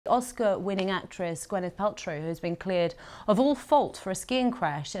Oscar-winning actress Gwyneth Paltrow has been cleared of all fault for a skiing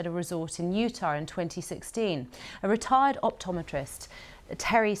crash at a resort in Utah in 2016. A retired optometrist,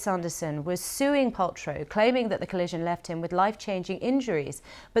 Terry Sanderson, was suing Paltrow, claiming that the collision left him with life-changing injuries,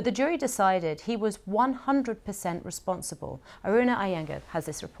 but the jury decided he was 100% responsible. Aruna Iyengar has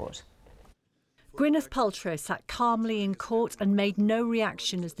this report. Gwyneth Paltrow sat calmly in court and made no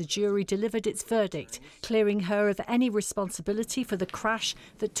reaction as the jury delivered its verdict, clearing her of any responsibility for the crash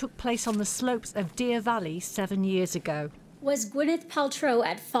that took place on the slopes of Deer Valley 7 years ago. Was Gwyneth Paltrow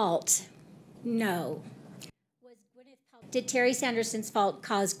at fault? No. Did Terry Sanderson's fault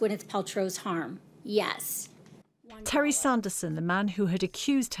cause Gwyneth Paltrow's harm? Yes. Terry Sanderson, the man who had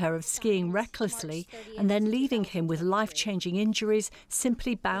accused her of skiing recklessly and then leaving him with life-changing injuries,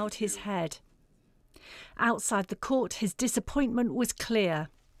 simply bowed his head. Outside the court, his disappointment was clear.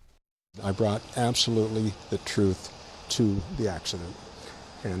 I brought absolutely the truth to the accident,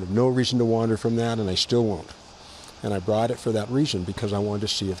 and no reason to wander from that, and I still won't. And I brought it for that reason, because I wanted to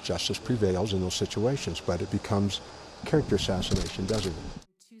see if justice prevails in those situations, but it becomes character assassination, doesn't it?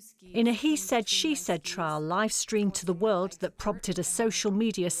 In a he said, she said trial live-streamed to the world that prompted a social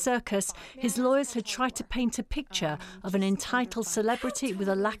media circus, his lawyers had tried to paint a picture of an entitled celebrity with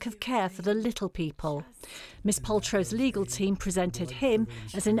a lack of care for the little people. Miss Paltrow's legal team presented him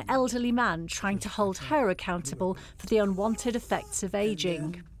as an elderly man trying to hold her accountable for the unwanted effects of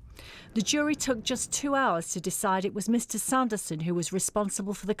ageing. The jury took just 2 hours to decide it was Mr. Sanderson who was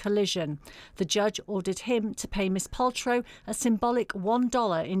responsible for the collision. The judge ordered him to pay Miss Paltrow a symbolic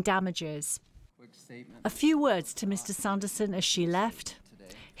 $1 in damages. A few words to Mr. Sanderson as she left.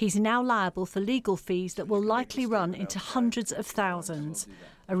 He's now liable for legal fees that will likely run into hundreds of thousands.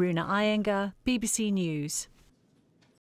 Aruna Iyengar, BBC News.